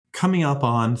coming up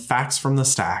on Facts from the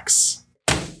Stacks.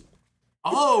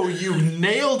 Oh, you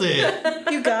nailed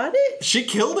it. You got it? She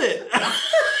killed it.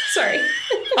 Sorry.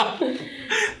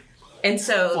 And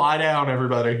so... Fly down,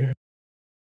 everybody.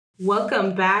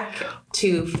 Welcome back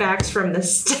to Facts from the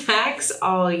Stacks,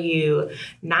 all you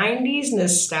 90s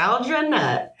nostalgia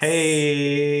nuts.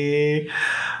 Hey.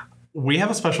 We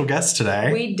have a special guest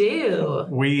today. We do.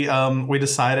 We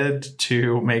decided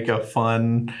to make a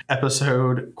fun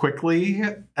episode quickly,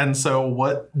 and so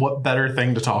what better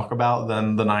thing to talk about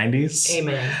than the 90s?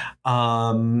 Amen.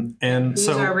 And Who's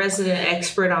our resident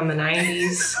expert on the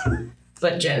 90s?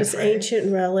 But Jennifer. This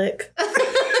ancient relic.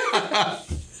 I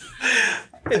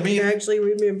can actually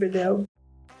remember now.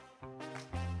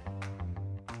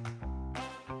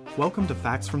 Welcome to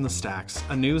Facts from the Stacks,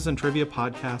 a news and trivia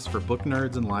podcast for book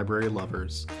nerds and library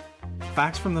lovers.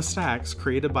 Facts from the Stacks,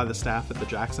 created by the staff at the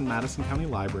Jackson-Madison County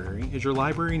Library, is your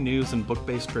library news and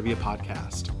book-based trivia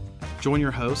podcast. Join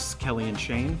your hosts, Kelly and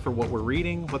Shane, for what we're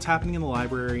reading, what's happening in the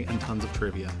library, and tons of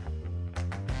trivia.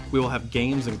 We will have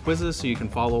games and quizzes so you can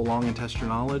follow along and test your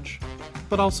knowledge,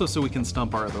 but also so we can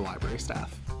stump our other library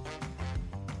staff.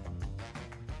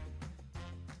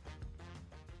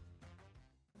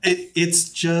 It's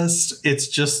just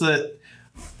that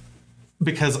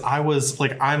because I'm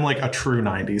a true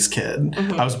 90s kid.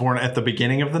 Mm-hmm. I was born at the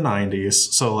beginning of the 90s,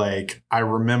 so I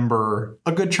remember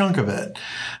a good chunk of it.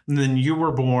 And then you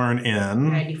were born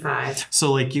in 95.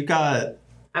 So you got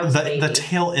the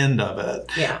tail end of it.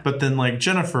 Yeah. But then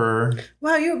Jennifer.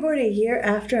 Wow, you were born a year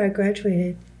after I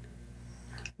graduated.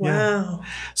 Wow. Yeah.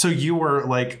 So you were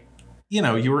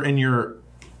you were in your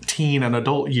teen and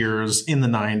adult years in the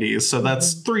 90s, so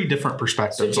that's three different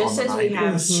perspectives. So just on the as 90s. we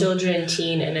have children,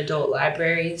 teen, and adult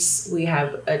libraries, we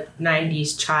have a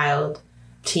 90s child,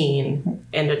 teen,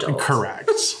 and adult.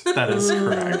 Correct. That is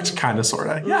correct. Kind of, sort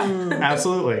of. Yeah,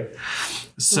 absolutely.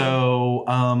 So,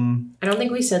 I don't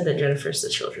think we said that Jennifer's the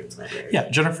children's librarian. Yeah,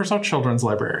 Jennifer's our children's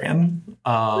librarian.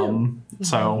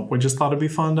 So we just thought it'd be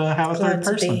fun to have a third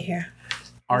person. To be here.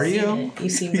 Are you? You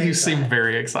seem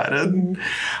very excited.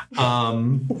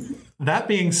 That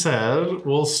being said,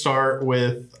 we'll start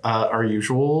with our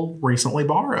usual recently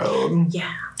borrowed.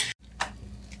 Yeah.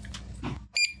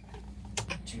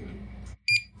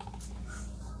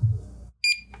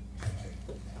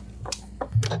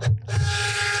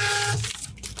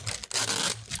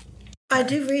 I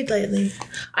do read lately.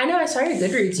 I know. I saw your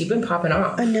Goodreads. You've been popping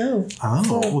off. I know.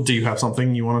 Oh, well, do you have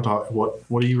something you want to talk?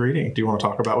 What are you reading? Do you want to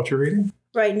talk about what you're reading?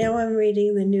 Right now, I'm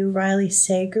reading the new Riley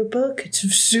Sager book. It's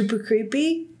super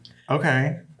creepy.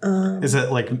 Okay. Is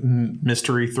it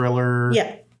mystery thriller?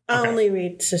 Yeah. I only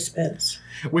read suspense.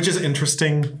 Which is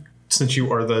interesting since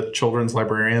you are the children's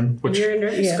librarian. And you're a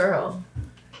nervous girl.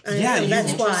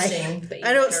 That's why.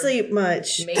 I don't sleep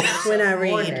much when I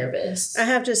read. Nervous. I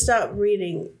have to stop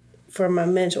reading for my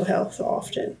mental health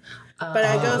often. But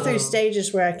I go through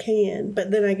stages where I can,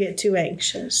 but then I get too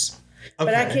anxious.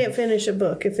 Okay. But I can't finish a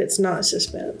book if it's not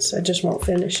suspense. I just won't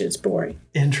finish it. It's boring.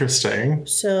 Interesting.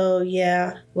 So,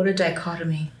 yeah. What a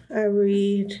dichotomy. I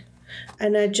read,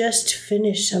 and I just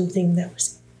finished something that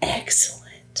was excellent.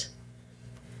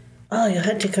 Oh, you'll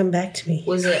have to come back to me.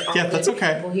 Was it? Yeah, that's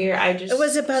okay. Here, it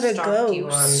was about a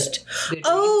ghost.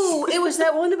 Oh, it was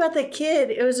that one about the kid.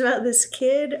 It was about this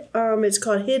kid. It's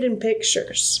called Hidden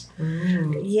Pictures.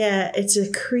 Mm. Yeah, it's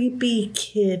a creepy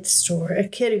kid story. A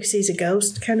kid who sees a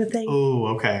ghost kind of thing. Oh,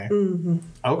 okay. Mm-hmm.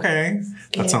 Okay,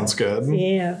 that sounds good.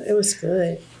 Yeah, it was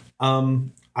good. I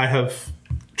have,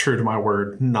 true to my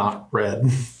word, not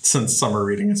read since summer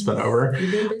reading has been over.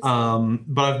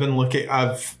 But I've been looking.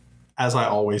 As I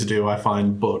always do, I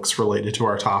find books related to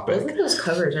our topic. I think those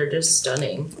covers are just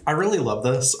stunning. I really love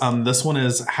this. This one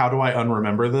is How Do I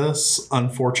Unremember This?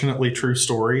 Unfortunately True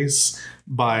Stories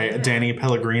by Danny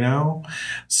Pellegrino.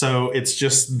 So it's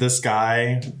just this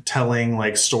guy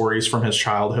telling stories from his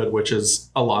childhood, which is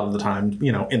a lot of the time,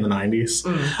 in the 90s.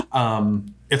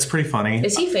 It's pretty funny.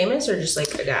 Is he famous or just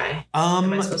a guy?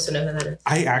 Am I supposed to know who that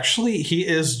is? He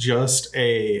is just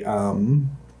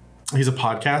he's a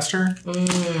podcaster.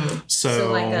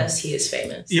 So like us, he is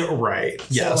famous. Yeah, right.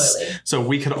 Yes. Similarly. So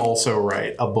we could also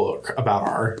write a book about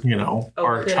our,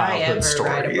 our childhood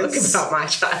stories. Write a book about my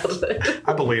childhood?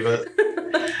 I believe it.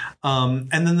 And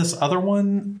then this other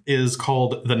one is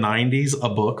called The 90s, a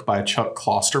book by Chuck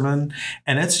Klosterman.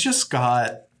 And it's just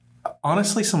got,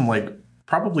 honestly, some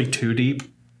probably too deep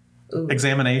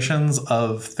examinations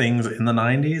of things in the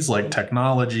 90s, like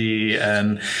technology,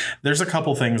 and there's a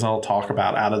couple things I'll talk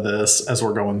about out of this as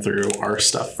we're going through our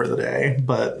stuff for the day,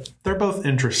 but they're both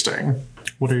interesting.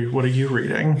 What are you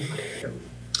reading?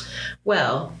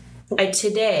 Well,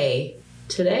 Monday,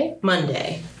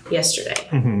 yesterday.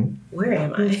 Mm-hmm. Where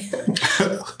am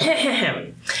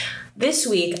I? This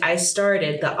week, I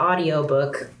started the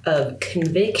audiobook of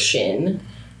Conviction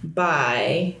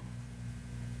by,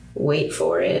 wait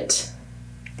for it,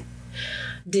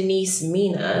 Denise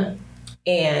Mina,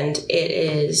 and it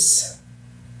is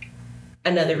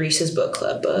another Reese's Book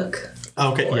Club book.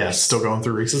 Okay, yeah, still going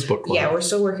through Reese's Book Club. Yeah, we're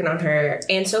still working on her.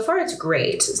 And so far it's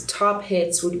great. Top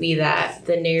hits would be that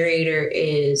the narrator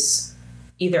is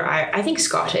either, I think,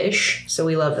 Scottish, so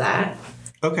we love that.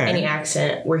 Okay. Any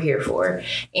accent we're here for.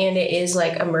 And it is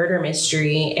like a murder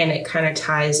mystery, and it kind of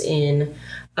ties in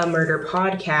a murder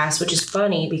podcast, which is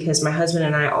funny because my husband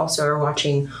and I also are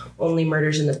watching Only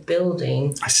Murders in the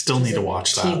Building. I still need to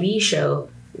watch that. TV show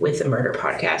with a murder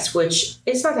podcast, which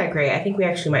it's not that great. I think we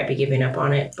actually might be giving up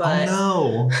on it, but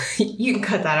oh, no. You can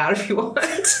cut that out if you want.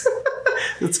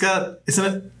 It's got, is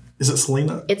it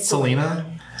Selena? It's Selena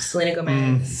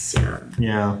Gomez.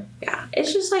 Yeah. Yeah.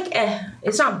 It's just like,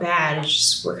 it's not bad. It's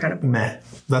just, we're kind of meh.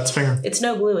 That's fair. It's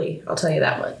no Bluey. I'll tell you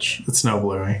that much. It's no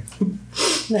Bluey.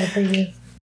 Not for you.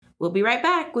 We'll be right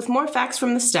back with more facts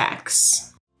from the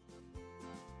stacks.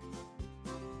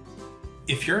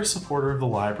 If you're a supporter of the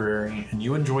library and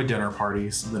you enjoy dinner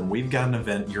parties, then we've got an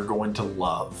event you're going to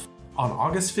love. On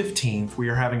August 15th, we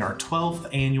are having our 12th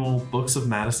annual Books of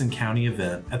Madison County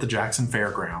event at the Jackson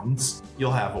Fairgrounds.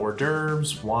 You'll have hors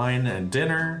d'oeuvres, wine, and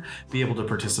dinner, be able to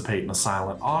participate in a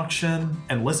silent auction,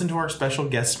 and listen to our special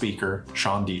guest speaker,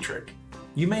 Sean Dietrich.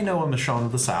 You may know him as Sean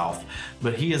of the South,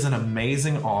 but he is an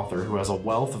amazing author who has a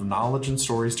wealth of knowledge and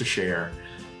stories to share.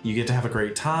 You get to have a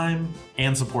great time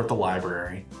and support the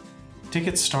library.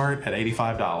 Tickets start at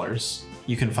 $85.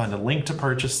 You can find a link to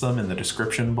purchase them in the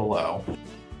description below.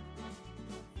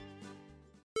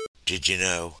 Did you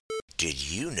know?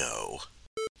 Did you know?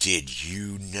 Did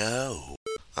you know?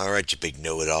 All right, you big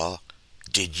know-it-all.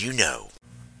 Did you know?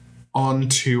 On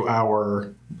to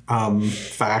our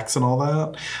facts and all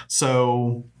that.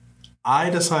 So I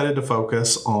decided to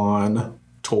focus on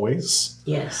toys.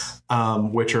 Yes.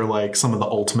 Which are like some of the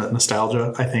ultimate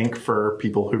nostalgia, I think, for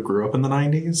people who grew up in the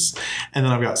 90s. And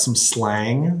then I've got some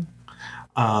slang.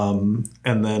 And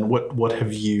then what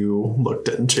have you looked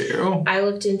into? I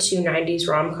looked into 90s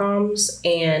rom-coms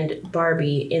and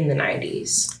Barbie in the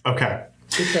 90s. Okay.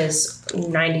 Because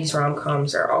 90s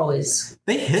rom-coms are always...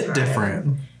 They hit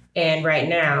different. And right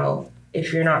now,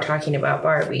 if you're not talking about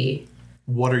Barbie...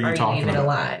 What are you talking even about?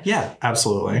 Alive? Yeah,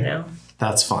 absolutely. You know?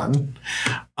 That's fun.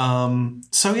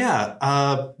 So yeah,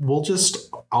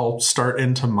 I'll start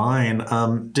into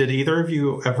mine. Did either of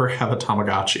you ever have a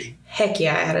Tamagotchi? Heck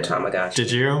yeah, I had a Tamagotchi.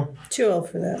 Did you? Too old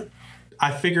for that.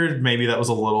 I figured maybe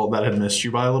that had missed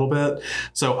you by a little bit.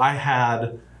 So I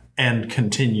had and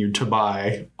continued to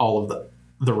buy all of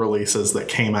the releases that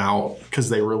came out because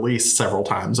they released several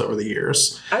times over the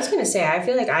years. I was going to say, I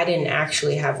feel like I didn't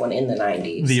actually have one in the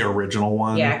 90s. The original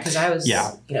one? Yeah, because I was,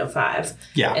 5.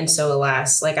 Yeah. And so I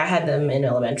had them in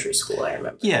elementary school, I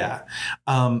remember. Yeah.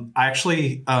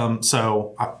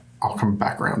 I'll come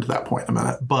back around to that point in a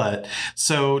minute. But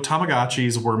so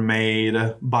Tamagotchis were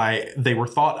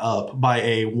thought up by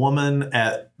a woman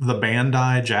at the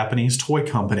Bandai Japanese toy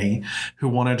company who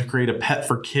wanted to create a pet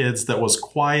for kids that was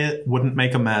quiet, wouldn't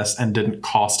make a mess, and didn't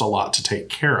cost a lot to take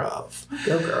care of.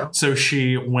 Go girl. So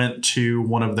she went to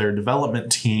one of their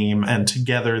development team, and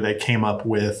together they came up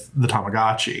with the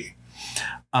Tamagotchi.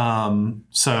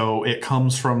 So it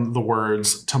comes from the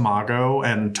words tamago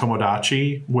and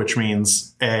tomodachi, which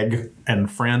means egg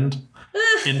and friend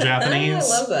in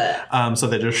Japanese. I love that. So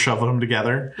they just shove them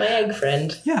together. My egg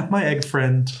friend. Yeah, my egg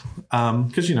friend.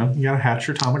 Because, you gotta hatch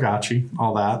your Tamagotchi,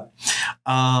 all that.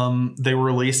 They were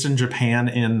released in Japan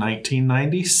in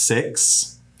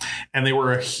 1996, and they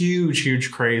were a huge,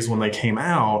 huge craze when they came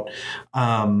out.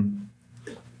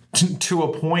 To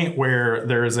a point where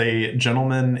there's a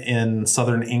gentleman in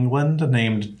southern England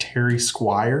named Terry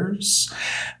Squires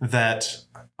that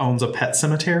owns a pet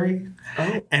cemetery.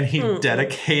 Oh. And he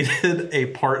dedicated a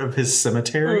part of his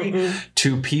cemetery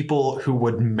to people who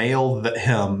would mail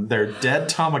him their dead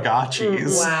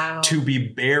Tamagotchis to be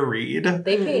buried.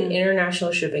 They paid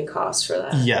international shipping costs for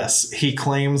that. Yes. He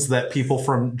claims that people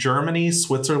from Germany,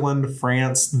 Switzerland,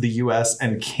 France, the US,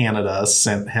 and Canada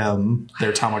sent him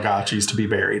their Tamagotchis to be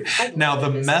buried. Now, the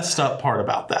messed up part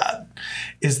about that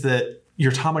is that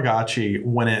your Tamagotchi,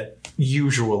 when it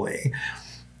usually...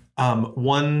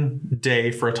 one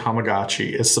day for a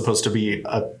Tamagotchi is supposed to be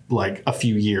a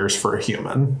few years for a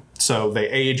human. So they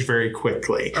age very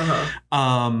quickly.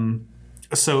 Uh-huh.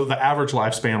 So the average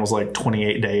lifespan was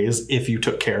 28 days if you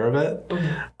took care of it.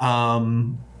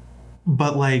 Mm-hmm.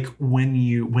 But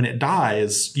when it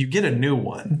dies, you get a new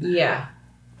one. Yeah.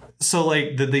 So,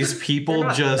 like, did these people They're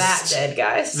not that dead,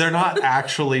 guys. They're not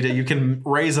actually dead. You can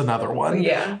raise another one.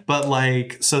 Yeah. But,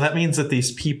 like, so that means that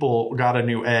these people got a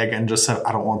new egg and just said,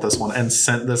 I don't want this one, and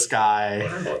sent this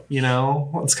guy, you know?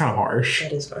 It's kind of harsh.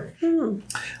 That is harsh.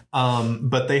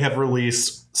 But they have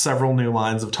released several new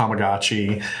lines of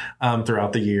Tamagotchi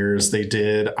throughout the years.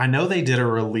 I know they did a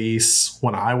release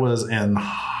when I was in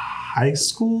high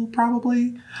school,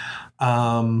 probably.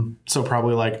 So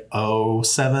probably like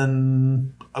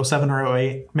 07 or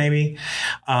 08, maybe.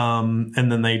 And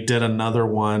then they did another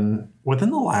one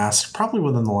within the last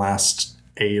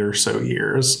 8 or so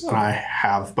years. And I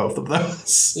have both of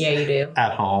those. Yeah, you do.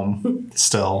 At home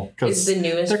still. Is the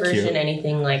newest version cute.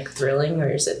 Anything like thrilling,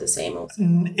 or is it the same old?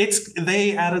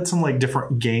 They added some like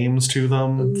different games to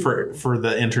them for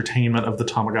the entertainment of the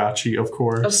Tamagotchi, of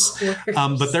course.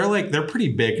 But they're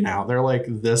pretty big now. They're like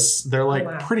this. They're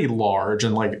like pretty large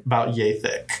and like about yay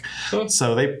thick.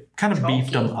 So they kind of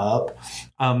beefed them up.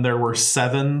 There were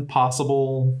 7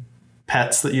 possible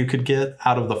pets that you could get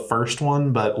out of the first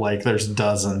one, but like there's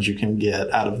dozens you can get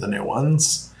out of the new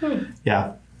ones.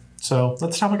 Yeah. So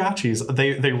that's Tamagotchis.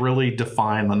 They really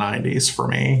define the 90s for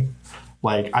me.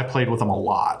 Like I played with them a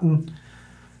lot.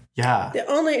 Yeah. The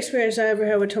only experience I ever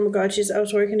had with Tamagotchis, I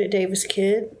was working at Davis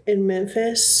Kid in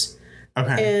Memphis.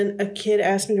 Okay. And a kid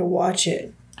asked me to watch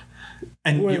it.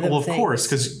 And of course,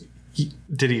 because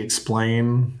did he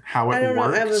explain how it works? I don't know.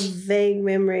 I have a vague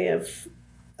memory of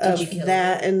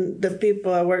that, and the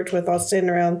people I worked with all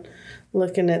sitting around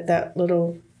looking at that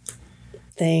little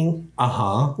thing,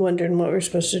 wondering what we're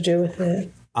supposed to do with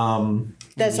it.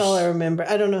 That's all I remember.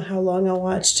 I don't know how long I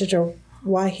watched it or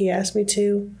why he asked me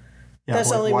to. Yeah,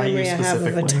 that's the only memory I have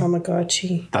of a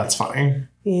Tamagotchi. That's fine.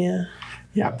 Yeah.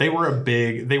 Yeah, they were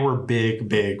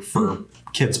big for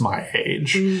kids my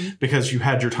age because you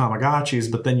had your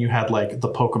Tamagotchis, but then you had like the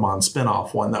Pokemon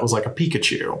spin-off one that was like a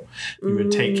Pikachu. You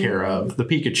would take care of the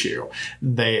Pikachu.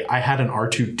 I had an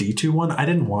R2-D2 one. I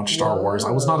didn't watch Star Wars.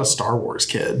 I was not a Star Wars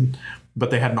kid, but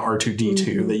they had an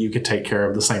R2-D2 that you could take care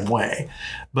of the same way.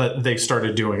 But they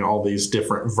started doing all these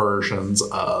different versions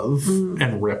of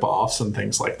and rip-offs and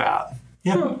things like that.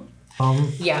 Yeah.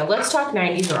 Yeah, let's talk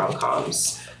 90s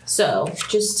rom-coms. So,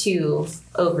 just to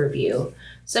overview,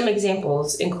 some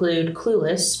examples include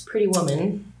Clueless, Pretty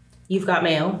Woman, You've Got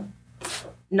Mail,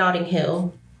 Notting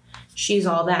Hill, She's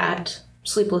All That,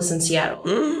 Sleepless in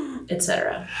Seattle,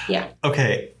 etc. Yeah.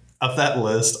 Okay, of that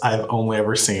list, I've only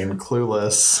ever seen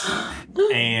Clueless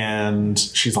and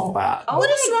She's All That. Oh, what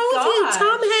is wrong with you,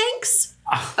 Tom Hanks?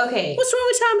 Okay. What's wrong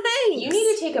with Tom Hanks? You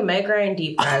need to take a Meg Ryan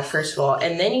deep dive, first of all,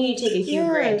 and then you need to take a Hugh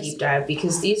Grant deep dive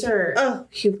because these are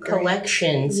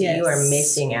collections you are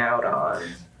missing out on.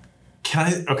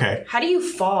 Okay. How do you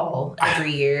fall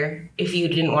every year if you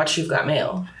didn't watch You've Got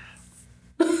Mail?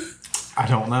 I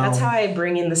don't know. That's how I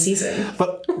bring in the season.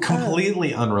 But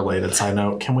completely unrelated side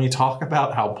note, can we talk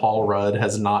about how Paul Rudd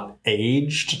has not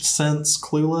aged since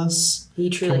Clueless? He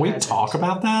truly Can we hasn't. talk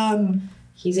about that?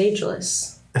 He's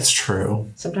ageless. It's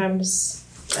true. Sometimes.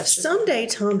 Someday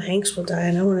Tom Hanks will die,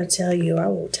 and I want to tell you, I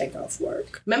will take off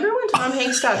work. Remember when Tom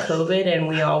Hanks got COVID and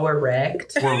we all were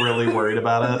wrecked? We're really worried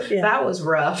about it. Yeah. That was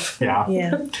rough. Yeah.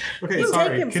 Yeah. Okay, you sorry.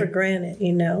 take him for granted,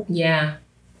 you know. Yeah.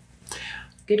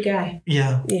 Good guy.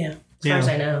 Yeah. Yeah. As far as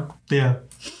I know. Yeah.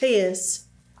 He is.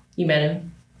 You met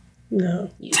him? No.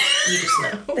 You just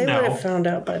know. They would have found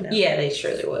out by now. Yeah, they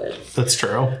surely would. That's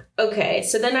true. Okay,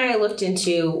 so then I looked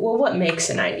into, what makes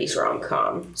a 90s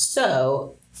rom-com?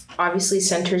 So, obviously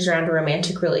centers around a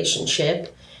romantic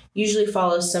relationship, usually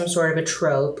follows some sort of a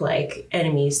trope like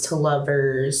enemies to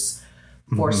lovers,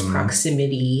 forced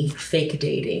proximity, fake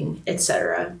dating,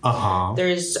 etc.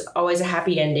 There's always a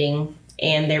happy ending,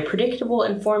 and they're predictable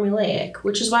and formulaic,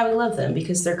 which is why we love them,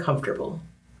 because they're comfortable.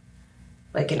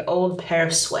 Like an old pair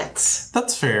of sweats.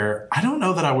 That's fair. I don't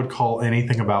know that I would call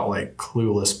anything about like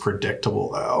Clueless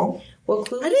predictable though. Well,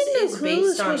 Clueless is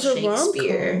based on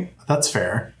Shakespeare. That's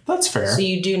fair. That's fair. So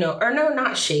you do know, or no,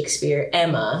 not Shakespeare,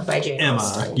 Emma by Jane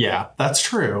Austen. Yeah, that's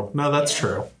true. No, that's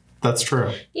true. That's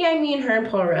true. Yeah, I mean, her and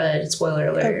Paul Rudd, spoiler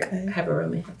alert, have a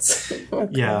romance.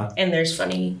 Yeah. And there's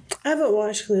funny. I haven't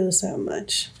watched Clueless that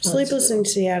much. Sleepless in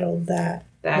Seattle, that's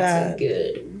a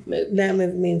good movie. That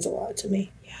movie means a lot to me.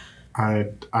 I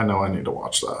know I need to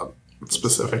watch that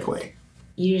specifically.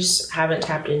 You just haven't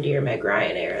tapped into your Meg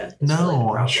Ryan era. No,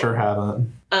 I sure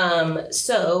haven't.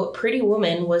 So Pretty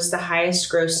Woman was the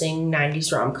highest grossing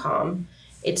 90s rom-com.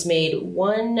 It's made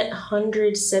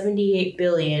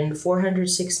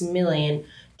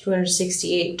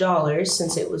 $178,406,268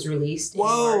 since it was released in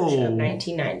March of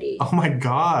 1990. Oh my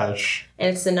gosh.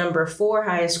 And it's the number 4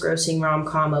 highest grossing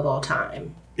rom-com of all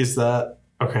time. Is that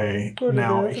Okay, What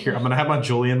now is it? here I'm gonna have my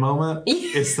Julian moment.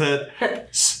 Is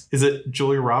it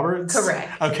Julia Roberts?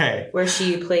 Correct. Okay. Where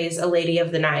she plays a lady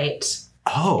of the night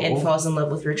and falls in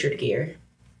love with Richard Gere,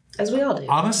 as we all do.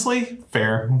 Honestly,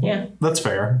 fair. Yeah, that's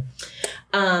fair.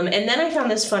 And then I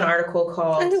found this fun article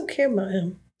called I don't care about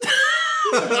him.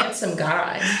 He's a handsome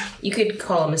guy. You could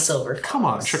call him a silver fox. Come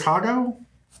on, Chicago?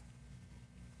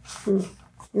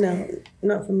 No,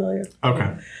 not familiar.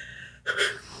 Okay.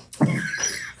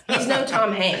 He's no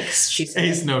Tom Hanks, she said.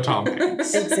 He's no Tom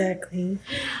Hanks. Exactly.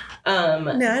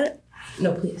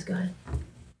 No, please, go ahead.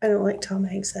 I don't like Tom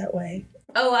Hanks that way.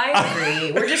 Oh, I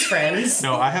agree. We're just friends.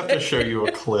 No, I have to show you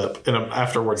a clip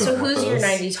after we're done So with who's your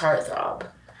this. 90s heartthrob?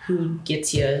 Who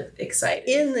gets you excited?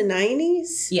 In the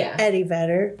 90s? Yeah. Eddie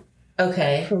Vedder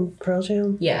Okay. from Pearl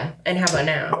Jam. Yeah. And how about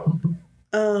now?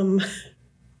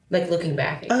 Like looking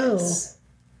back, I guess.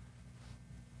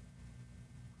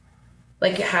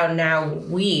 Like how now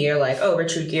we are like, oh,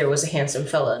 Richard Gere was a handsome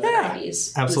fella in the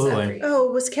 90s. Absolutely.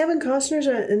 Oh, was Kevin Costner's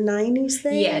a 90s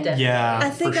thing? Yeah, definitely. Yeah, I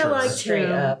think for I sure. liked Straight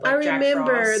him. up. Like I Jack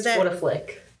remember Frost. that. What a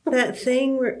flick. That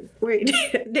thing where he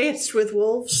danced with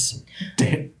wolves.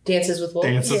 Dances with Wolves.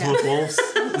 Dances with Wolves?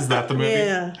 Is that the movie?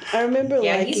 Yeah, I remember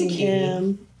Yeah, he's a liking cutie.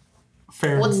 him.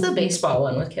 Fair. What's the baseball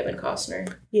one with Kevin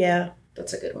Costner? Yeah,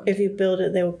 That's a good one. if you build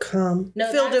it, they will come.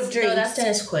 Field of Dreams. No, that's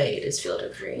Dennis Quaid is Field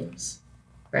of Dreams.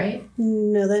 Right?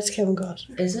 No, that's Kevin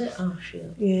Costner. Is it? Oh,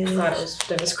 shoot. Yeah. I thought it was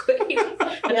Dennis Quaid.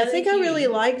 Yeah, I think I really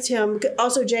liked him.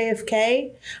 Also,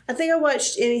 JFK. I think I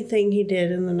watched anything he did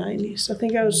in the 90s. I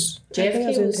think I was...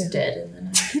 JFK was dead in the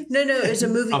 90s. No, it's a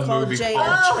movie called movie JFK.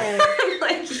 Oh,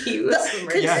 like he was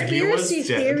murdered. Yeah, he was Conspiracy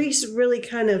dead. theories really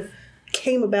kind of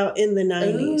came about in the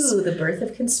 90s. Ooh, the birth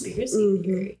of conspiracy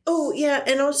theory. Oh, yeah,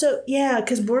 and also,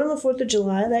 because Born on the 4th of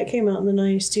July, that came out in the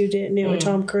 90s too, didn't it, with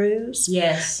Tom Cruise?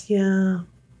 Yes. Yeah.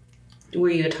 Were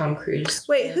you a Tom Cruise?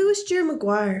 Wait, who was Jerry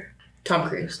Maguire? Tom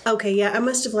Cruise. Okay, yeah, I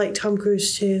must have liked Tom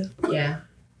Cruise too. Yeah.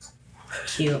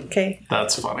 Cute. Okay.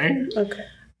 That's funny. Okay.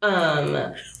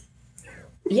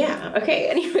 Yeah, okay,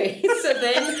 anyway. So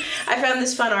then I found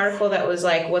this fun article that was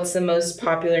like, what's the most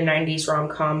popular 90s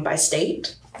rom-com by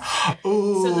state?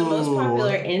 Ooh. So the most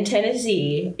popular in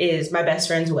Tennessee is My Best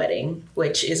Friend's Wedding,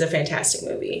 which is a fantastic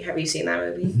movie. Have you seen that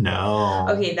movie? No.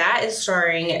 Okay, that is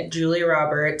starring Julia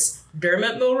Roberts,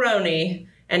 Dermot Mulroney,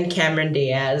 and Cameron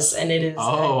Diaz, and it is a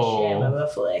gem of a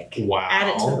flick. Wow. Add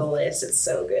it to the list. It's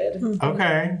so good.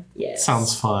 Okay. Yes.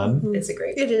 Sounds fun. It's a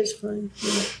great It is fun.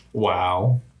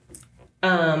 Wow.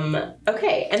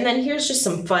 Okay, and then here's just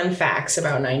some fun facts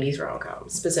about 90s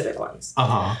rom-coms, specific ones.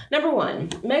 Uh-huh. Number 1,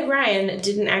 Meg Ryan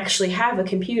didn't actually have a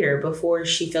computer before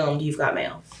she filmed You've Got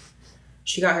Mail.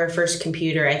 She got her first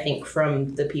computer, I think,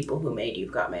 from the people who made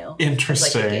You've Got Mail.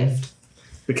 Interesting. Like a gift.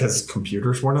 Because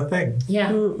computers weren't a thing. Yeah.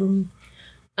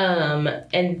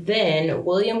 And then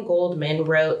William Goldman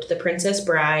wrote The Princess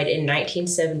Bride in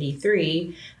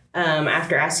 1973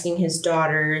 after asking his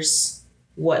daughters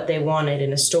what they wanted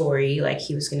in a story, like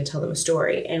he was going to tell them a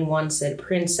story, and one said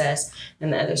princess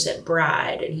and the other said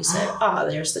bride, and he said,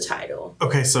 there's the title.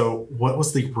 Okay, so what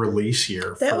was the release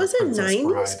year That for was a Princess 90s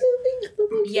Bride? movie? I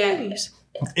thought it was Yeah. 80s.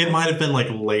 It might have been like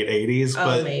late 80s,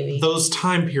 but maybe. those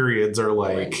time periods are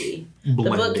like Blendy. blending.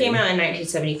 The book came out in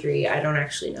 1973. I don't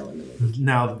actually know when the movie.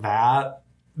 Now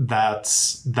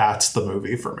that's the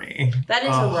movie for me. That is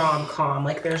a rom-com.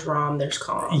 Like there's rom, there's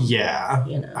com. Yeah.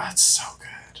 You know. That's so good.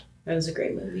 That was a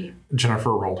great movie.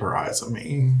 Jennifer rolled her eyes at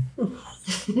me.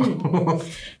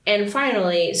 And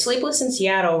finally, Sleepless in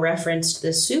Seattle referenced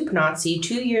the soup Nazi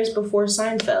 2 years before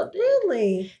Seinfeld did.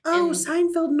 Really? Oh, And-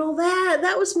 Seinfeld and all that.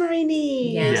 That was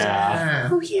 90s. Yeah.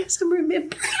 Oh, yes, I'm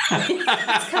remembering.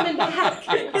 It's coming back.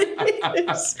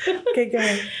 Okay, go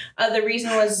ahead. The reason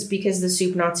was because the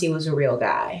soup Nazi was a real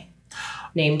guy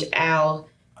named Al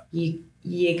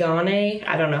Yagane.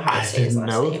 I don't know how I to say his didn't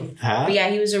last know name. that. But yeah,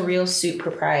 he was a real soup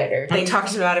proprietor. They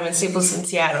talked about him in Sleepless in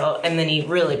Seattle, and then he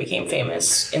really became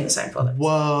famous in the Seinfeld episode.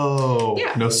 Whoa.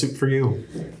 Yeah. No soup for you.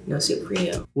 No soup for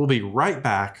you. We'll be right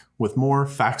back with more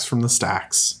Facts from the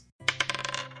Stacks.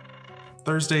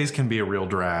 Thursdays can be a real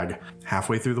drag.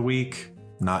 Halfway through the week,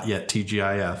 not yet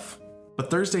TGIF. But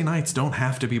Thursday nights don't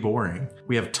have to be boring.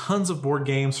 We have tons of board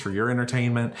games for your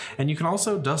entertainment, and you can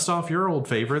also dust off your old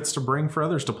favorites to bring for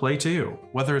others to play too.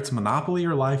 Whether it's Monopoly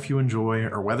or Life you enjoy,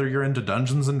 or whether you're into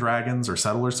Dungeons and Dragons or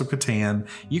Settlers of Catan,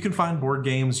 you can find board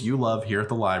games you love here at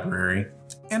the library,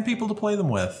 and people to play them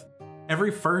with.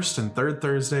 Every first and third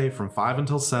Thursday from 5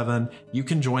 until 7, you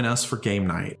can join us for game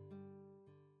night.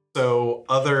 So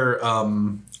other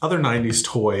 90s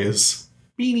toys,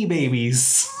 Beanie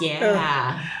Babies.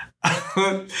 Yeah.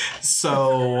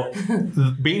 So,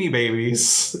 Beanie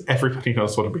Babies, everybody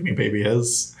knows what a Beanie Baby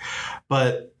is,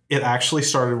 but it actually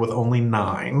started with only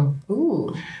 9.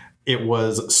 Ooh. It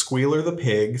was Squealer the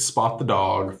pig, Spot the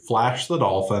dog, Flash the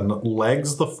dolphin,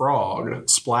 Legs the frog,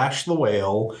 Splash the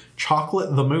whale,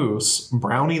 Chocolate the moose,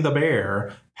 Brownie the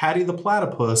bear, Patty the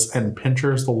platypus, and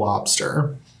Pinchers the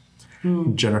lobster.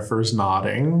 Jennifer's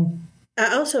nodding.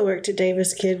 I also worked at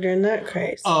Davis Kid during that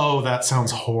craze. Oh, that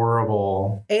sounds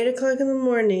horrible. 8 o'clock in the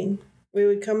morning, we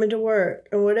would come into work,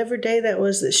 and whatever day that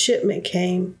was that shipment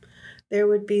came, there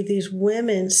would be these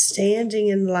women standing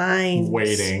in lines.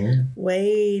 Waiting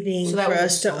So for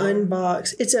us to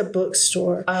unbox. It's a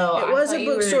bookstore. Oh, it was a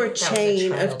bookstore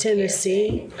chain of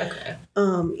Tennessee. Okay.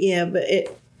 Yeah, but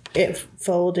it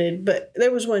folded. But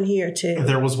there was one here too.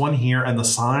 There was one here, and the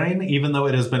sign, even though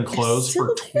it has been closed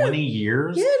for 20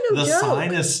 years, the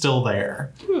sign is still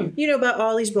there. You know about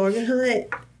Ollie's Bargain Hunt?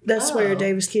 That's where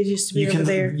Davis Kids used to be over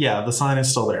there. Yeah, the sign is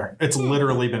still there. It's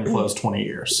literally been closed 20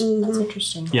 years. That's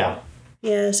interesting. Yeah.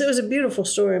 Yeah, so it was a beautiful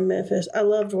store in Memphis. I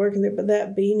loved working there, but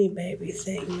that Beanie Baby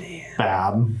thing, man.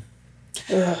 Bad.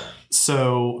 Ugh.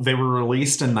 So they were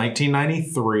released in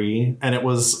 1993, and it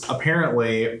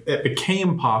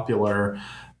became popular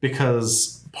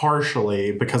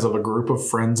partially because of a group of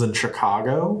friends in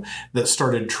Chicago that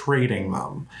started trading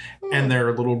them. And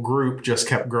their little group just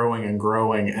kept growing and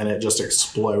growing, and it just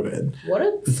exploded. What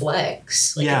a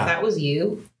flex. If that was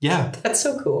you. Yeah. That's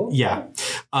so cool. Yeah.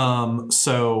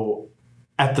 So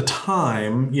at the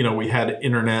time, we had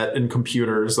internet and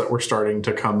computers that were starting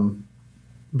to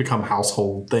become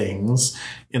household things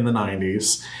in the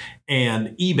 90s.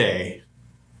 And eBay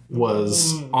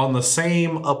was on the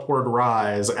same upward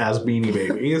rise as Beanie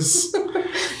Babies.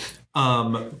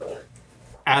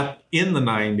 In the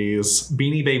 90s,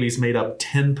 Beanie Babies made up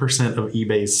 10% of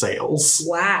eBay's sales.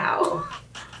 Wow.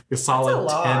 A solid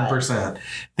 10%.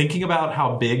 Thinking about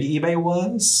how big eBay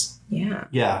was. Yeah.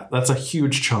 Yeah, that's a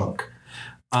huge chunk.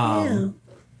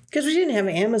 Because we didn't have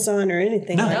Amazon or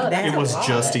anything like that. It was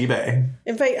just eBay.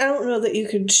 In fact, I don't know that you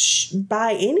could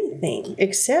buy anything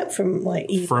except from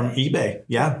eBay. From eBay,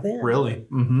 yeah, really.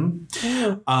 Mm-hmm. Yeah.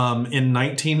 In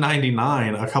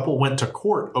 1999, a couple went to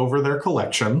court over their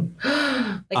collection.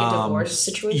 Like a divorce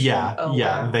situation? Yeah,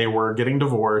 wow. They were getting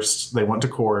divorced. They went to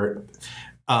court.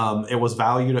 It was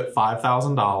valued at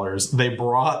 $5,000. They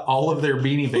brought all of their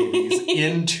Beanie Babies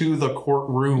into the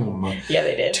courtroom. Yeah,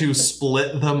 they did. To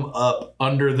split them up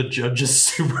under the judge's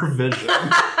supervision.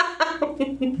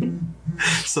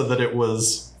 So that it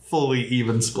was fully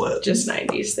even split. Just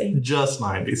 90s things. Just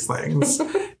 90s things.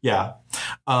 Yeah.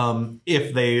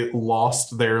 If they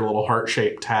lost their little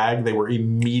heart-shaped tag, they were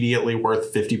immediately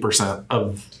worth 50%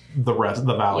 of the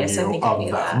value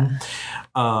of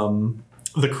them.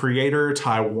 The creator,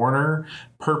 Ty Warner,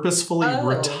 purposefully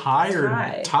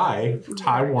retired Ty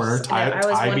Warner, Ty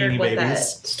Beanie what Babies. That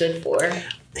stood for.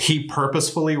 He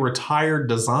purposefully retired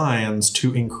designs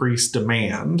to increase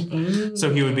demand.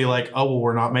 So he would be like, oh, well,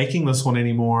 we're not making this one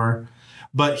anymore.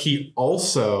 But he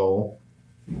also,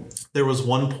 there was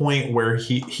one point where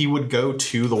he would go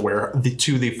to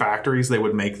the factories they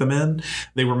would make them in.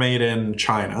 They were made in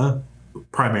China.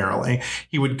 Primarily,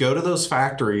 he would go to those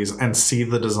factories and see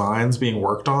the designs being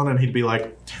worked on, and he'd be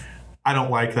like, I don't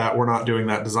like that. We're not doing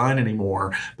that design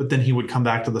anymore. But then he would come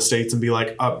back to the States and be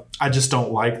like, I just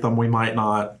don't like them.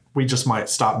 We just might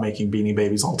stop making Beanie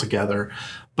Babies altogether.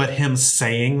 But him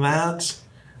saying that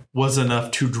was enough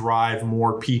to drive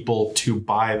more people to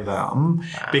buy them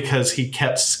because he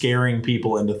kept scaring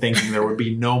people into thinking there would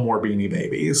be no more Beanie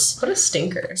Babies. What a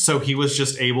stinker. So he was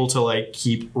just able to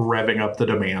keep revving up the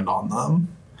demand on them.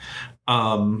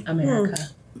 America.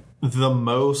 The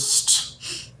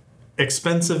most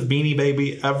expensive Beanie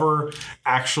Baby ever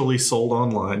actually sold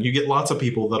online. You get lots of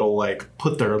people that'll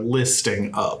put their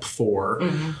listing up for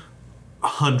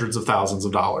hundreds of thousands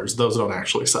of dollars. Those don't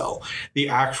actually sell. The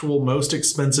actual most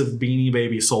expensive Beanie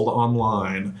Baby sold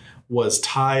online was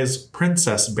Ty's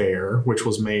Princess Bear, which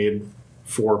was made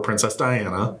for Princess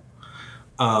Diana.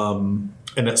 And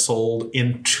it sold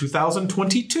in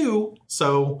 2022.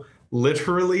 So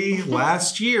literally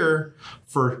last year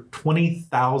for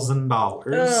 $20,000.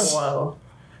 Oh, wow.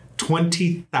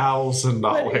 $20,000.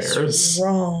 What is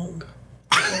wrong?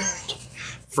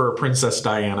 For a Princess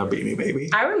Diana Beanie Baby.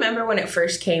 I remember when it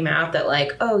first came out that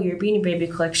your Beanie Baby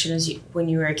collection when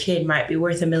you were a kid might be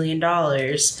worth $1 million.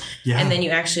 Yeah. And then you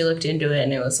actually looked into it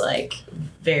and it was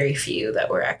very few that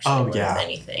were actually worth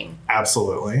anything.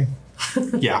 Absolutely.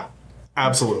 Yeah.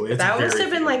 Absolutely. That must have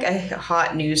been a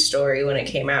hot news story when it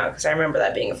came out because I remember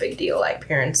that being a big deal.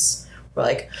 Parents were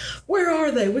like, where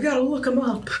are they? We got to look them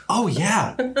up. Oh,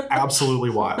 yeah. Absolutely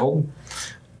wild.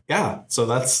 Yeah, so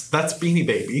that's Beanie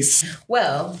Babies.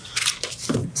 Well,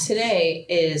 today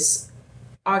is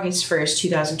August 1st,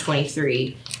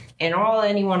 2023, and all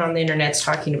anyone on the internet's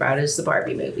talking about is the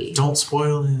Barbie movie. Don't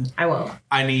spoil it. I won't.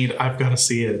 I've got to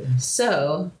see it.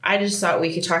 So, I just thought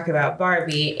we could talk about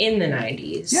Barbie in the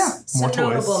 90s. Yeah, more some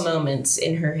notable toys. moments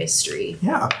in her history.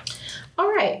 Yeah.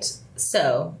 All right.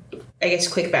 So, I guess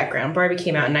quick background. Barbie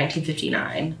came out in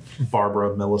 1959.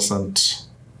 Barbara Millicent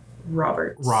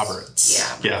Roberts.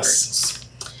 Yeah. Yes. Roberts.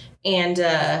 And,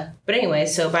 but anyway,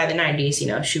 so by the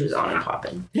 90s, she was on and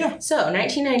popping. Yeah. So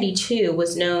 1992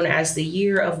 was known as the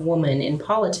Year of Woman in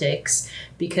politics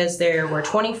because there were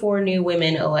 24 new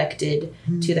women elected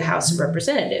to the House of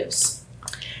Representatives.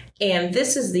 And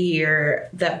this is the year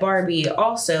that Barbie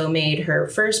also made her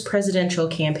first presidential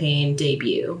campaign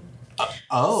debut.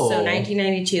 Oh. So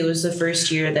 1992 was the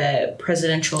first year that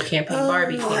presidential campaign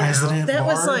Barbie came out. President That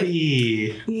was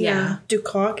Barbie. Yeah.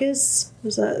 Dukakis?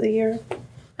 Was that the year?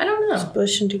 I don't know.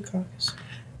 Bush and Dukakis.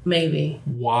 Maybe.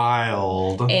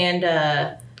 Wild.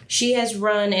 And she has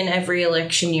run in every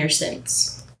election year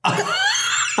since.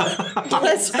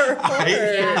 Bless her heart.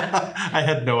 I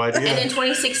had no idea. And in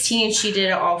 2016, she did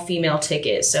an all-female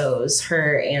ticket, so it was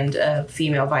her and a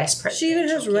female vice president. She even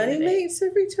has running mates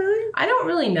every time? I don't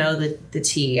really know the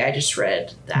tea. I just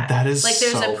read that. That is like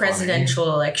there's so a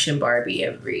presidential election Barbie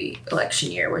every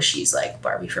election year where she's like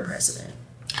Barbie for president.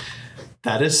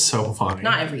 That is so funny.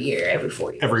 Not every year, every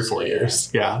 4 years. Every 4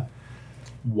 years. Yeah.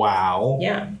 Wow.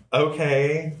 Yeah.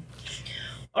 Okay.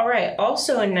 All right.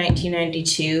 Also in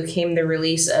 1992 came the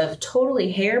release of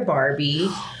Totally Hair Barbie,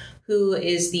 who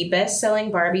is the best-selling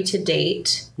Barbie to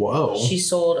date. Whoa. She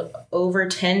sold over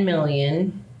 10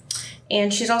 million.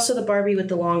 And she's also the Barbie with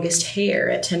the longest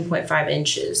hair at 10.5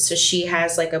 inches. So she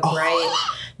has like a bright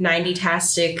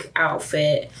 90-tastic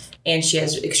outfit, and she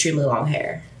has extremely long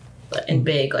hair. And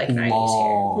big, like 90s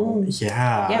long. hair.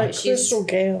 Yeah. Yeah, Like Crystal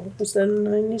Gale. Was that a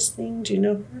 90s thing? Do you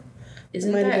know her?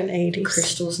 Isn't Might that have been 80s.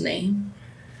 Crystal's name?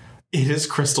 It is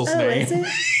Crystal's name. Is it?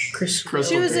 Crystal.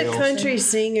 She was a Gale. country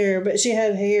singer, but she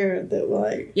had hair that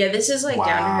like... Yeah, this is like down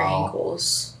to her Wow.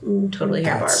 ankles. Totally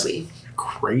Hair That's Barbie.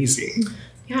 Crazy.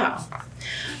 Yeah.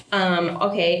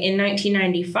 Okay, in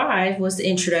 1995 was the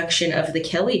introduction of the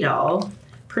Kelly doll.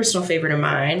 Personal favorite of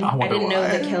mine. I I wonder didn't know why.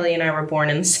 that Kelly and I were born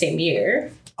in the same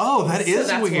year. Oh, that is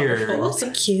that's weird. wonderful.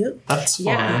 That's cute. That's fun.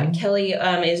 Yeah, Kelly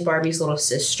is Barbie's little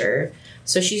sister.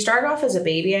 So she started off as a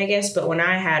baby, I guess, but when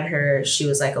I had her, she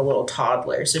was like a little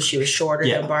toddler. So she was shorter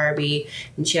Yeah. than Barbie,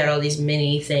 and she had all these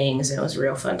mini things, and it was a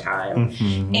real fun time.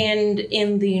 Mhm. And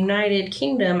in the United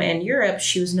Kingdom and Europe,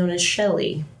 she was known as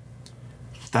Shelley.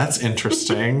 That's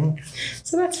interesting.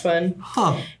 So that's fun.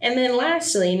 Huh. And then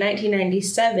lastly,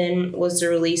 1997 was the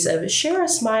release of Share a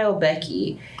Smile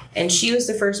Becky, and she was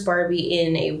the first Barbie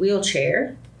in a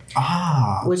wheelchair,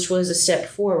 Ah. which was a step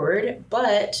forward,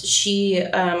 but she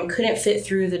couldn't fit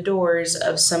through the doors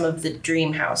of some of the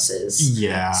dream houses.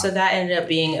 Yeah. So that ended up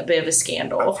being a bit of a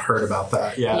scandal. I've heard about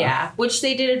that. Yeah. Yeah, which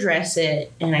they did address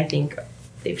it, and I think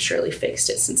they've surely fixed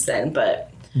it since then, but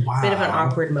Wow. bit of an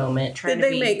awkward moment. Did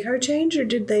they make her change or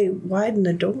did they widen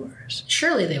the doors?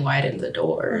 Surely they widened the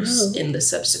doors in the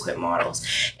subsequent models.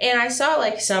 And I saw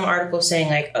like some articles saying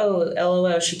like, oh,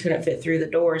 LOL, she couldn't fit through the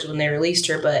doors when they released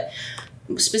her, but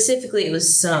specifically it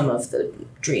was some of the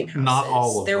dream houses. Not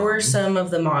all of there them. were some of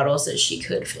the models that she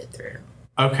could fit through.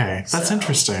 Okay. That's So-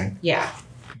 interesting. Yeah.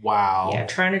 Wow. Yeah,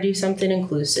 trying to do something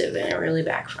inclusive and it really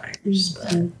backfires.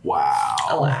 But Wow.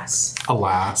 alas.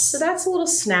 Alas. So that's a little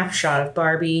snapshot of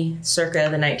Barbie circa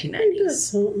the 1990s.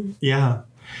 Something. Yeah.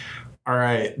 All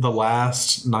right. The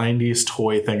last 90s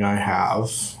toy thing I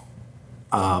have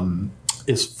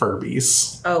is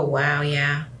Furbies. Oh, wow,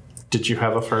 yeah. Did you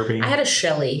have a Furby? I had a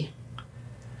Shelley.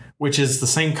 Which is the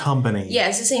same company. Yeah,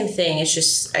 it's the same thing. It's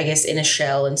just, I guess, in a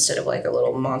shell instead of like a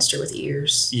little monster with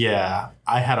ears. Yeah.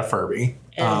 I had a Furby.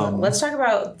 And let's talk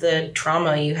about the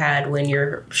trauma you had when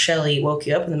your Shelley woke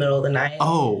you up in the middle of the night.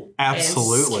 Oh, And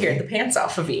absolutely. scared the pants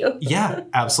off of you. Yeah,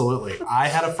 absolutely. I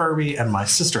had a Furby and my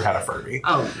sister had a Furby.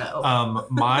 Oh, no.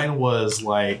 Mine was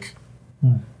like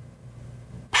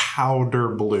powder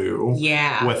blue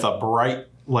Yeah. with a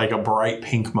bright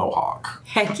pink mohawk.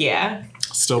 Heck yeah.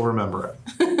 Still remember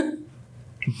it.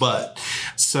 But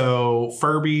so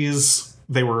Furbies,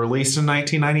 they were released in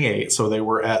 1998. So they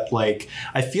were at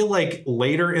I feel like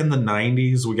later in the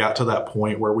 90s, we got to that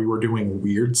point where we were doing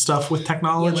weird stuff with Yeah,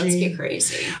 technology. let's get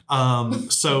crazy.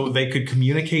 So they could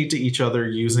communicate to each other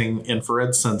using infrared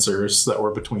sensors that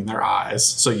were between their eyes.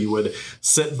 So you would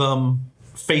sit them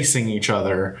facing each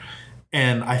other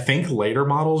And I think later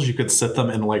models, you could sit them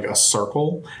in like a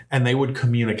circle and they would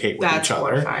communicate with each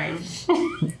other. That's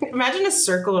horrifying. Imagine a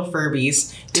circle of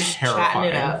Furbies just chatting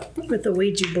it up. With the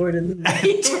Ouija board in the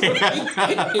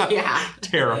middle. Yeah.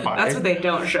 Terrifying. That's what they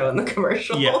don't show in the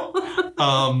commercial. Yeah.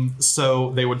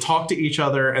 So they would talk to each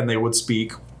other and they would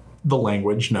speak the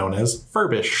language known as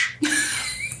Furbish.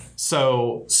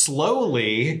 So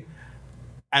slowly,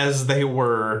 as they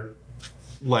were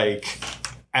like...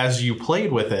 as you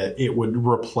played with it, it would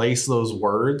replace those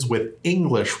words with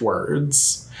English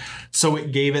words. So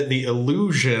it gave it the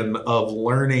illusion of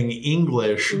learning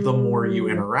English the more you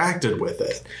interacted with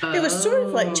it. It was sort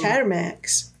of like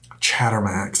Chattermax.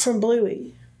 Chattermax. From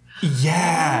Bluey.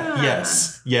 Yeah.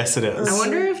 Yes, it is. I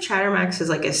wonder if Chattermax is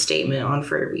like a statement on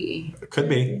Furby. Could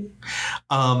be.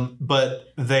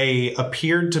 But they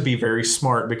appeared to be very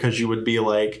smart because you would be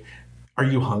like, are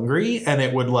you hungry? And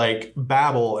it would like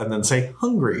babble and then say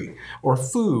hungry or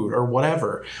food or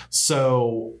whatever.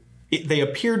 So they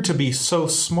appeared to be so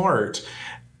smart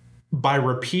by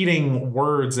repeating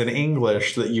words in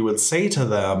English that you would say to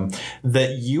them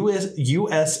that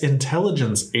U.S.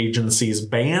 intelligence agencies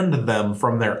banned them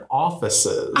from their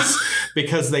offices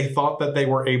because they thought that they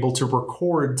were able to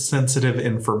record sensitive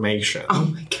information. Oh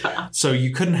my God. So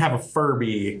you couldn't have a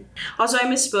Furby. Also, I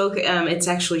misspoke. It's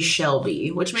actually Shelby,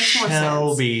 which makes more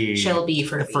sense. Shelby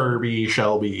Furby.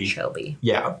 Shelby.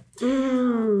 Yeah.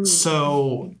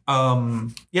 So,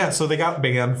 so they got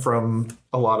banned from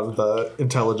a lot of the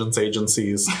intelligence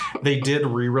agencies. They did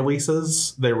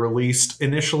re-releases. They released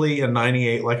initially in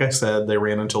 98, like I said, they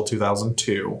ran until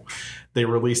 2002. They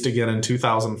released again in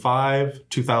 2005,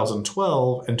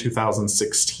 2012, and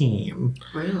 2016.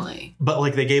 Really? But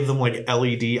like they gave them like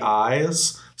LED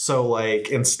eyes. So like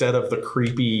instead of the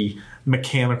creepy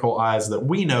mechanical eyes that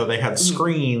we know, they had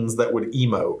screens that would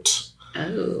emote.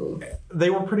 Oh. They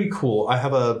were pretty cool. I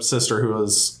have a sister who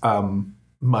was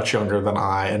much younger than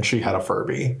I, and she had a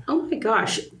Furby. Oh my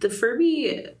gosh. The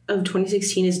Furby of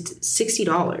 2016 is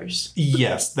 $60.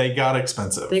 Yes, they got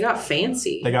expensive. They got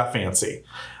fancy.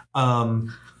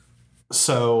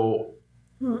 So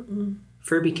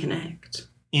Furby Connect.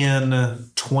 In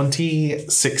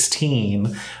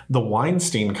 2016, the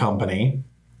Weinstein Company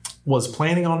was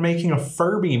planning on making a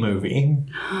Furby movie.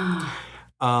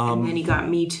 And then he got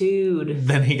Me Too'd.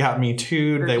 They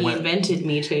invented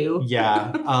Me Too.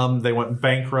 Yeah. They went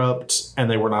bankrupt and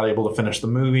they were not able to finish the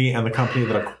movie. And the company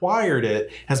that acquired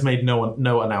it has made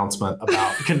no announcement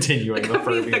about continuing the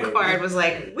Furby movie. The acquired was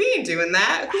like, we ain't doing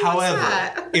that.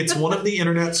 However, it's one of the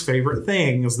internet's favorite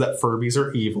things that Furbies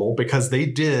are evil because they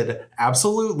did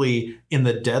absolutely in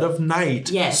the dead of night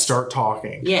start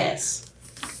talking. Yes.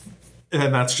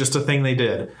 And that's just a thing they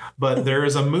did. But there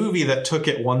is a movie that took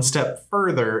it one step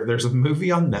further. There's a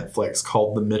movie on Netflix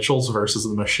called The Mitchells versus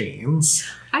the Machines.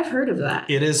 I've heard of that.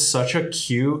 It is such a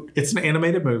cute... It's an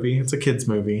animated movie. It's a kid's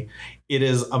movie. It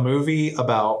is a movie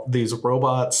about these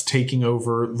robots taking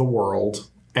over the world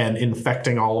and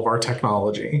infecting all of our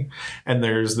technology. And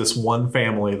there's this one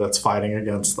family that's fighting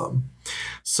against them.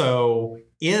 So...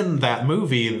 in that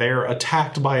movie, they're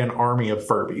attacked by an army of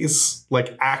Furbies,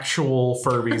 like actual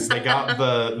Furbies. They got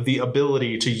the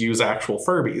ability to use actual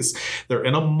Furbies. They're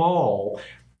in a mall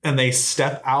and they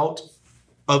step out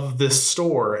of this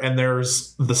store and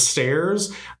there's the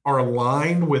stairs are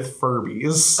lined with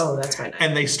Furbies. Oh, that's my nightmare.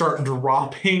 And they start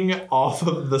dropping off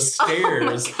of the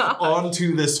stairs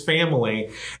onto this family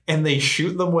and they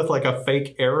shoot them with like a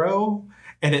fake arrow.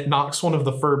 And it knocks one of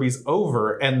the Furbies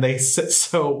over, and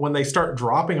so when they start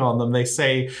dropping on them, they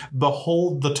say,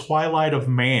 "Behold the twilight of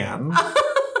man."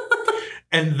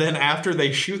 And then after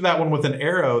they shoot that one with an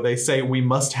arrow, they say, "We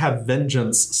must have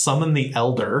vengeance, summon the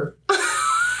elder."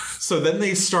 So then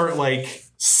they start like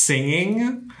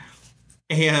singing,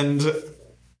 and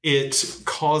it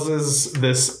causes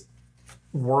this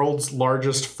world's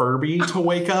largest Furby to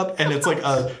wake up, and it's like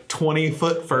a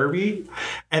 20-foot Furby,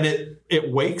 and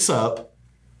it wakes up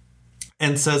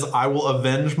and says, "I will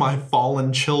avenge my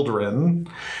fallen children."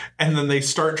 And then they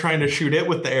start trying to shoot it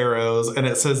with the arrows, and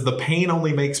it says, "The pain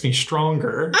only makes me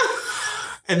stronger."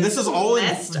 And this is all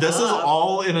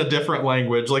in a different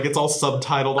language. Like it's all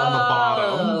subtitled on the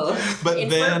bottom. But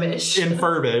in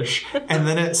Furbish. And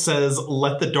then it says,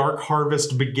 "Let the dark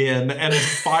harvest begin," and it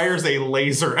fires a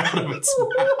laser out of its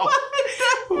mouth.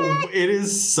 It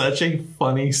is such a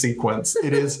funny sequence.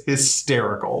 It is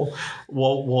hysterical.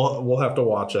 We'll have to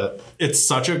watch it. It's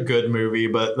such a good movie,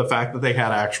 but the fact that they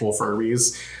had actual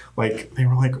Furbies, like they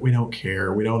were like, we don't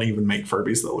care. We don't even make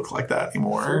Furbies that look like that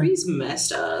anymore. Furbies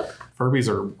messed up. Furbies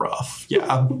are rough.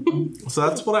 Yeah. So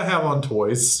that's what I have on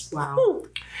toys. Wow.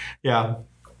 Yeah.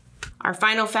 Our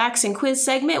final facts and quiz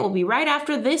segment will be right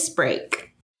after this break.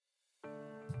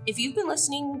 If you've been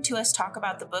listening to us talk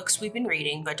about the books we've been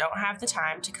reading but don't have the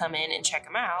time to come in and check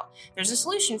them out, there's a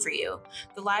solution for you.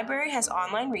 The library has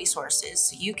online resources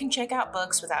so you can check out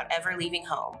books without ever leaving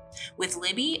home. With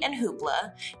Libby and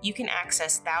Hoopla, you can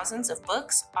access thousands of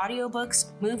books,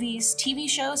 audiobooks, movies, TV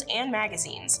shows, and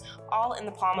magazines, all in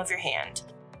the palm of your hand.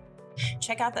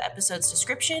 Check out the episode's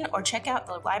description or check out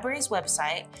the library's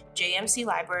website,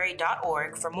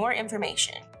 jmclibrary.org, for more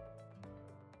information.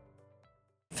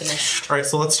 Finished. All right,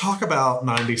 so let's talk about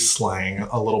 90s slang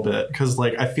a little bit, because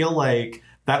I feel like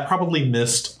that probably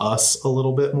missed us a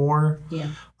little bit more.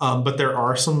 Yeah. But there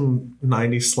are some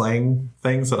 90s slang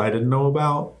things that I didn't know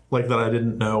about, that I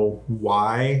didn't know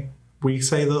why we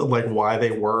say why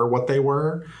they were what they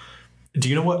were. Do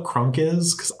you know what crunk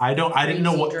is? Because I didn't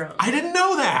know what. Drunk. I didn't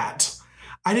know that.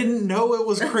 I didn't know it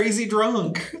was crazy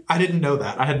drunk. I didn't know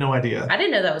that. I had no idea. I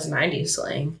didn't know that was 90s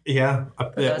slang. Yeah.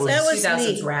 That was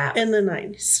 2000s rap. In the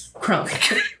 90s. Crunk.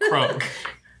 Crunk.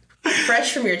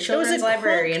 Fresh from your children's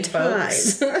librarian,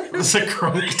 folks. It was a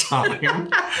crunk time.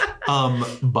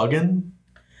 Bugging.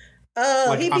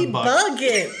 Oh, he be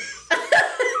bugging.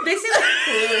 They say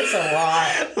clueless a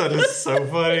lot. That is so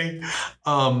funny.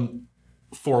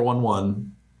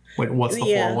 411. What's the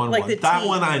 411? The that T.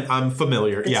 one I'm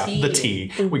familiar. The T. The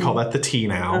T. Mm-hmm. We call that the T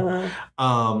now.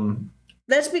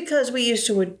 That's because we used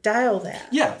to dial that.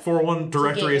 Yeah, 411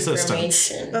 directory assistance.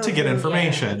 To get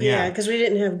information. Yeah, because we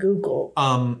didn't have Google.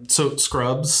 So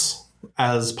Scrubs,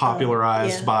 as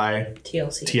popularized by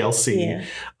TLC.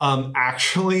 Yeah.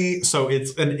 Actually, so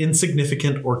it's an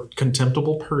insignificant or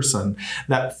contemptible person.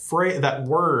 That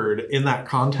word in that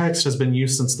context has been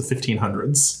used since the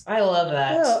 1500s. I love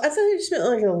that. Oh, I thought you just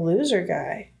meant a loser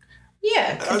guy.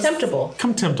 Yeah, contemptible.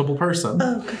 Contemptible person.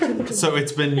 Oh, contemptible. So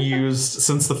it's been used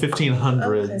since the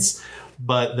 1500s. Okay.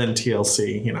 But then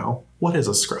TLC, what is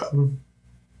a scrub?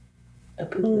 A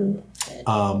poo-poo.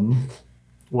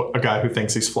 A guy who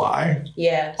thinks he's fly.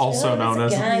 Yeah. Also known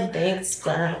as a guy thinks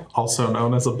fly. Also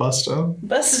known as a busta.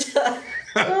 Busta.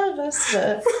 Oh,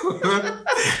 busta.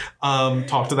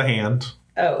 Talk to the hand.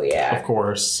 Oh yeah. Of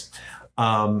course.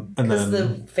 And then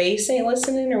the face ain't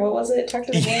listening, or what was it? Talk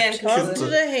to the hand. Talk to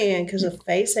the hand, because the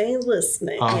face ain't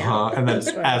listening. Yeah. And then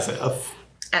as if.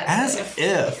 As if. You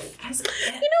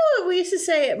know what we used to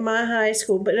say at my high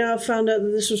school, but now I found out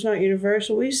that this was not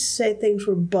universal. We used to say things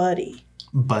were buddy.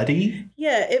 Buddy?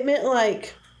 Yeah, it meant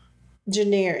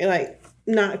generic,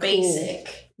 not basic.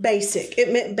 Cool. Basic.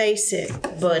 It meant basic.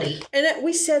 Buddy. And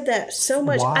we said that so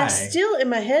much. Why? I still in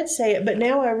my head say it, but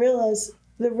now I realize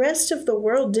the rest of the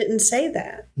world didn't say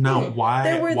that. No, why?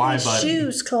 There were why these buddy?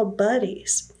 shoes called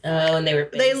buddies. Oh, and they were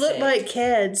basic. They looked like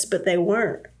Keds, but they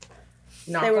weren't.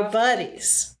 They were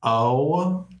buddies.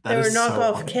 Oh, they were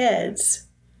knockoff Keds.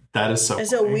 That is so And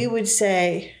so we would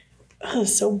say, oh,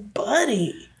 so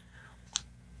buddy.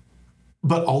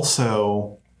 But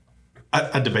also,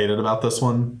 I debated about this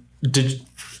one.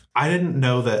 I didn't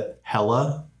know that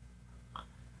hella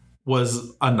was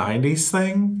a 90s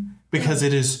thing because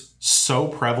it is so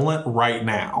prevalent right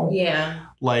now. Yeah.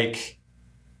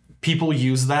 People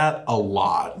use that a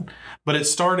lot. But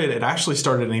it actually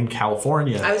started in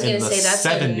California in the 70s. I was going to say that's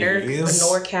a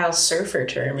NorCal surfer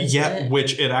term, isn't it?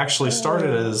 Which it actually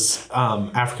started as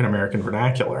African-American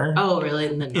vernacular. Oh, really?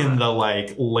 In the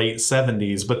late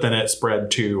 70s, but then it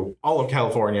spread to all of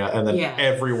California, and then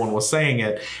everyone was saying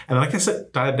it. And I guess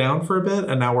it died down for a bit,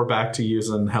 and now we're back to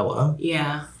using hella.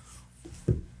 Yeah.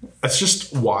 It's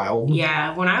just wild.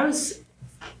 Yeah, when I was...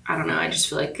 I don't know. I just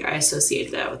feel like I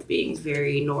associated that with being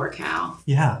very NorCal.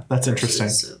 Yeah, that's interesting.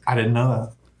 I didn't know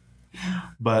that. Yeah.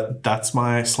 But that's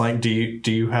my slang. Do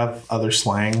you have other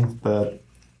slang that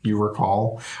you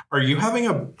recall? Are you having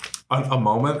a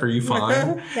moment? Are you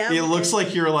fine? Yeah, it looks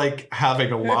like you're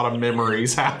having a lot of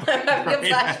memories happening.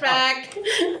 Flashback.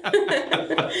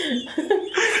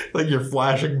 You're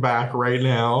flashing back right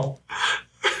now.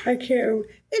 I can't remember.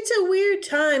 It's a weird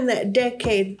time, that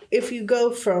decade, if you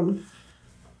go from...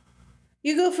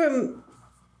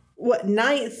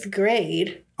 ninth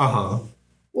grade? Uh-huh.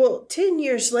 Well, 10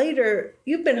 years later,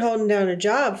 you've been holding down a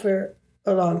job for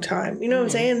a long time. You know what I'm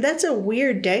saying? That's a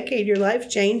weird decade. Your life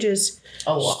changes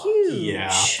a lot. Huge.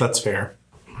 Yeah, that's fair.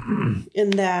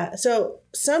 In that. So,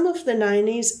 some of the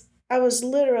 90s, I was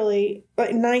literally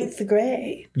ninth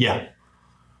grade. Yeah.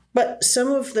 But some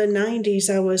of the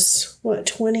 90s, I was,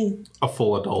 20? A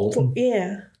full adult.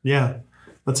 Yeah. Yeah.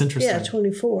 That's interesting. Yeah,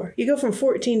 24. You go from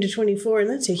 14 to 24, and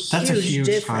that's a huge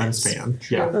difference. Time span.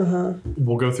 Yeah. Uh-huh.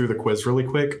 We'll go through the quiz really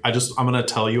quick. I'm going to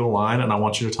tell you a line, and I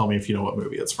want you to tell me if you know what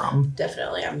movie it's from.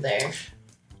 Definitely, I'm there.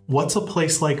 What's a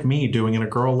place like me doing in a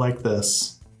girl like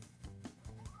this?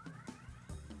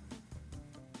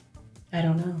 I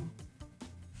don't know.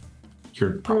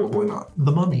 You're probably not.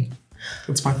 The Mummy.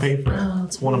 It's my favorite.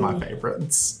 It's one of my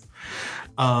favorites.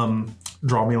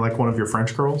 Draw me like one of your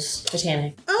French girls.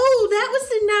 Titanic. Oh, that was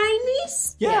the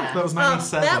 90s? Yeah, that was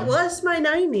 97. That was my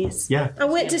 90s. Yeah. I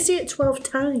went to see it 12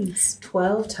 times.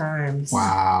 12 times.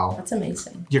 Wow. That's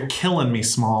amazing. You're killing me,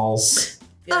 Smalls.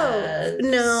 Yes. Oh,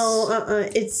 no.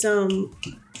 It's,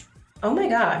 Oh my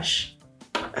gosh.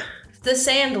 The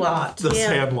Sandlot. The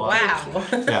Sandlot. Wow.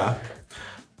 Yeah.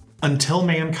 Until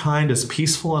mankind is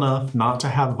peaceful enough not to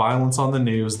have violence on the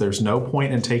news, there's no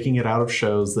point in taking it out of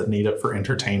shows that need it for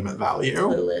entertainment value.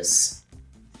 Clueless.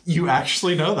 You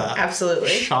actually know that. Absolutely.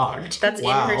 Shocked. That's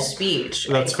wow. in her speech.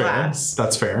 That's in fair. class.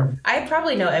 That's fair. I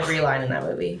probably know every line in that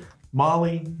movie.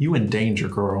 Molly, you in danger,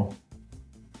 girl.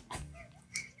 I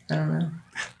don't know.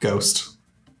 Ghost.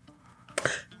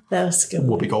 that was good.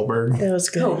 Whoopi Goldberg. That was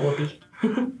good. Oh,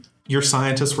 Whoopi. Your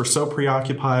scientists were so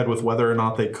preoccupied with whether or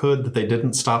not they could that they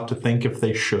didn't stop to think if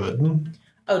they should.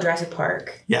 Oh, Jurassic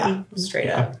Park. Yeah. Straight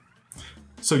up.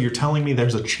 So you're telling me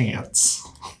there's a chance?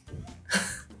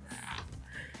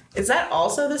 Is that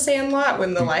also the Sandlot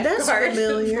when the lifeguard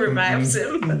revives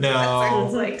him? No. That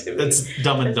sounds like to me. It's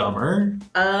Dumb and Dumber.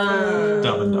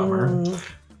 Dumb and Dumber.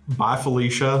 Bye,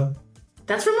 Felicia.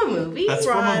 That's from a movie? That's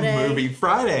Friday. from a movie.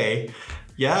 Friday.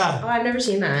 Yeah. Oh, I've never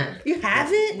seen that. You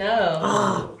haven't? No.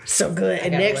 Oh, so good.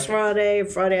 And gotta next look.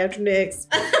 Friday after next.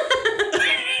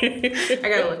 I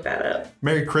gotta look that up.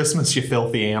 Merry Christmas, you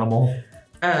filthy animal.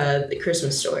 The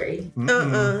Christmas Story.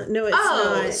 No,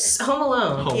 it's not. Home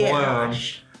Alone. Home Alone.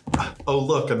 Oh,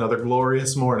 look, another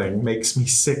glorious morning. Makes me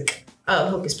sick. Oh,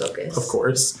 Hocus Pocus. Of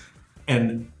course.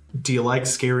 And do you like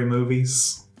scary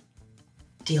movies?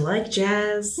 Do you like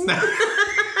jazz?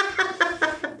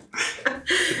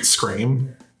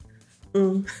 Scream.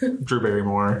 Drew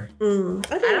Barrymore. I I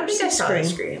don't think I saw the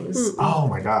Scream. Screams. Oh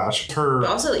my gosh. Her.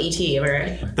 Also E.T., am I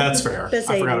right? That's fair. That's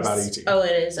I forgot 80s. about E.T. Oh,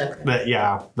 it is? Okay.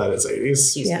 That is 80s.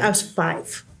 Excuse me. Yeah, I was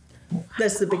 5.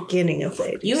 That's the beginning of the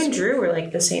 80s. You and Drew were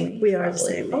like the same age. We are the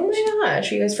probably. same Oh my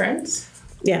gosh. Are you guys friends?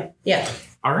 Yeah. Yeah.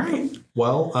 All right.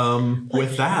 Well,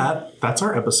 with that, that's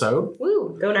our episode.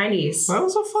 Woo. Go 90s. That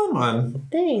was a fun one.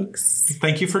 Thanks.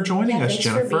 Thank you for joining us, thanks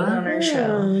Jennifer. for being on our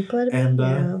show. Yeah, glad to be And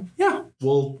here. yeah,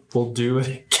 we'll do it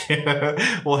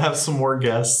again. We'll have some more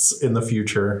guests in the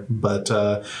future. But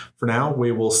for now,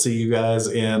 we will see you guys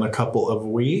in a couple of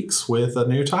weeks with a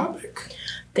new topic.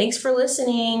 Thanks for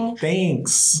listening.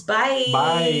 Thanks. Bye.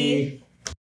 Bye.